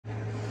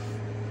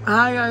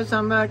Hi guys,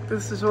 I'm back.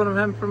 This is what I'm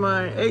having for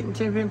my 8 and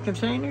 10 p.m.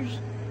 containers.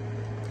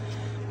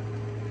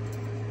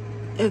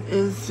 It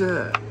is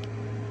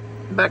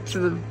back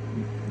to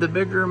the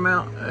bigger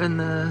amount in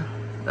the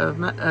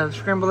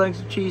scrambled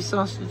eggs and cheese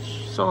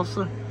sausage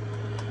salsa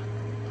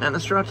and the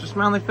sriracha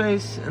smiley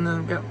face, and then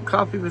I've got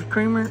coffee with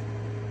creamer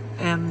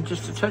and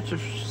just a touch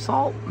of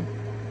salt.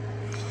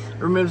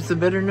 Removes the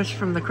bitterness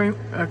from the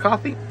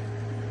coffee.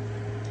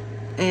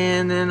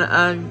 And then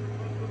I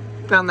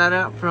found that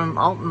out from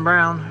Alton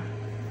Brown,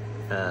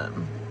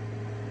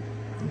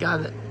 guy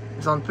that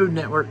is on Food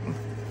Network.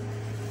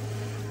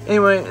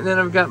 Anyway, and then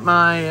I've got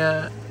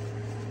my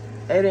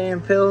 8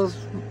 a.m. pills,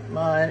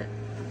 my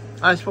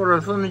ice water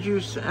with lemon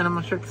juice, and I'm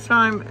gonna check the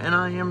time, and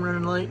I am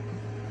running late.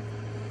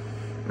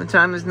 The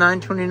time is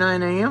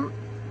 9:29 a.m.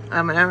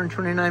 I'm an hour and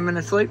 29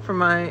 minutes late for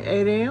my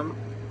 8 a.m.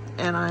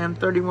 and I am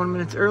 31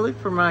 minutes early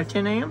for my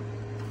 10 a.m.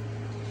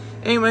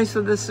 Anyway,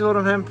 so this is what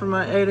I'm having for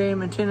my 8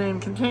 a.m. and 10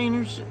 a.m.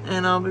 containers,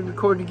 and I'll be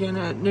recording again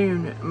at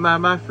noon.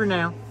 Bye-bye for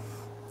now.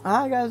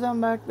 Hi guys,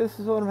 I'm back. This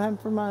is what I'm having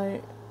for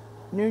my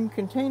noon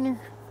container.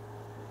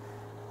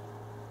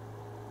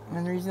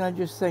 And the reason I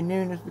just say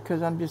noon is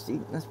because I'm just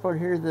eating this part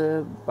here,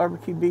 the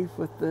barbecue beef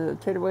with the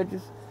tater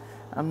wedges.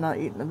 I'm not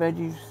eating the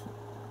veggies.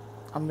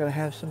 I'm going to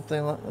have something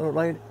a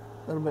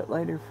little bit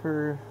later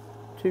for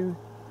 2.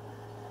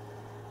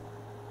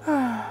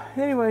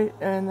 Anyway,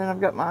 and then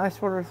I've got my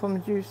ice water with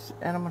lemon juice,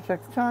 and I'm going to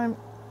check the time.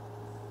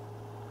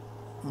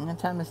 And the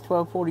time is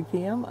 12:40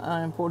 p.m.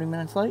 I'm 40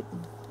 minutes late.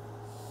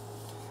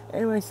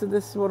 Anyway, so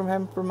this is what I'm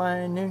having for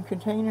my noon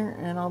container,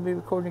 and I'll be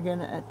recording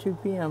again at 2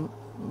 p.m.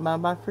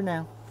 Bye-bye for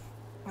now.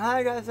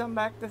 Hi guys, I'm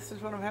back. This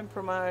is what I'm having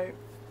for my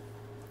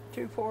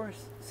 2, 4, and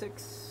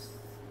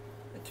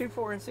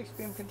 6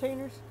 p.m.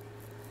 containers.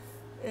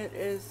 It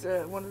is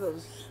one of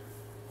those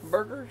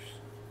burgers,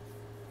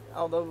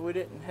 although we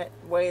didn't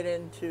weigh it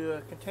into a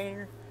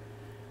container.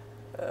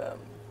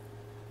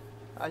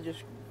 I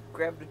just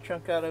grabbed a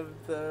chunk out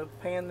of the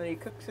pan that he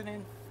cooks it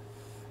in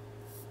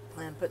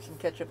and put some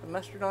ketchup and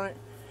mustard on it.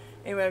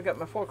 Anyway, I've got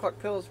my 4 o'clock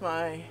pills,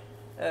 my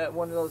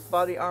one of those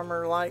Body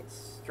Armor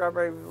Lights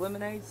strawberry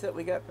lemonades that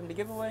we got from the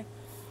giveaway,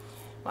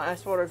 my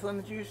ice water with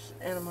lemon juice,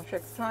 and I'm going to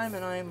check the time,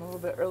 and I am a little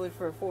bit early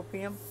for 4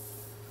 p.m.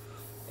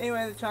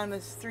 Anyway, the time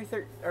is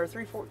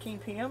 3:14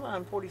 p.m.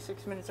 I'm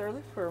 46 minutes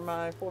early for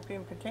my 4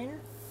 p.m.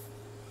 container,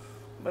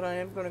 but I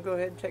am going to go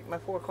ahead and take my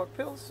 4 o'clock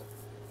pills.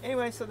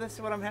 Anyway, so this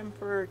is what I'm having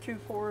for 2,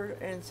 4,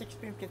 and 6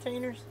 p.m.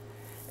 containers,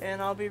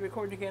 and I'll be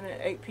recording again at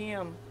 8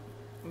 p.m.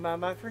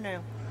 Bye-bye for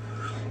now.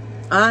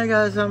 Hi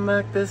guys, I'm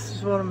back. This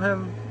is what I'm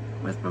having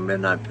with my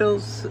midnight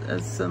pills.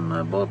 It's some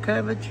boiled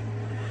cabbage,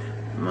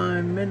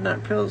 my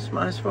midnight pills,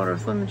 my ice water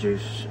with lemon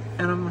juice,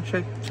 and I'm going to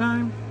check the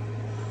time.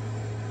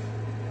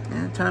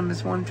 And the time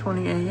is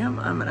 1:20 a.m.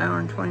 I'm an hour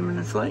and 20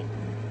 minutes late.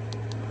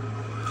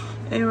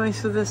 Anyway,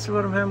 so this is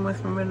what I'm having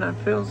with my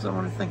midnight pills. I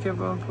want to thank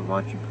everyone for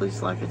watching.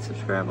 Please like and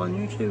subscribe on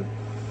YouTube.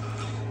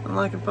 And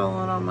like and follow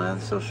on all my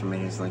other social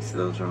medias. Links to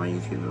those are on my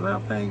YouTube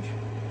About page.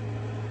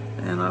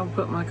 And I'll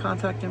put my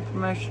contact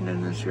information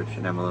in the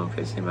description down below in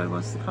case anybody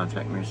wants to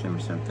contact me or send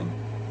me something.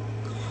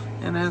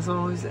 And as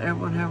always,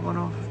 everyone have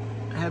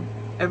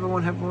a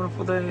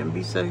wonderful day and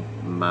be safe.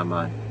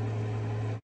 Bye-bye.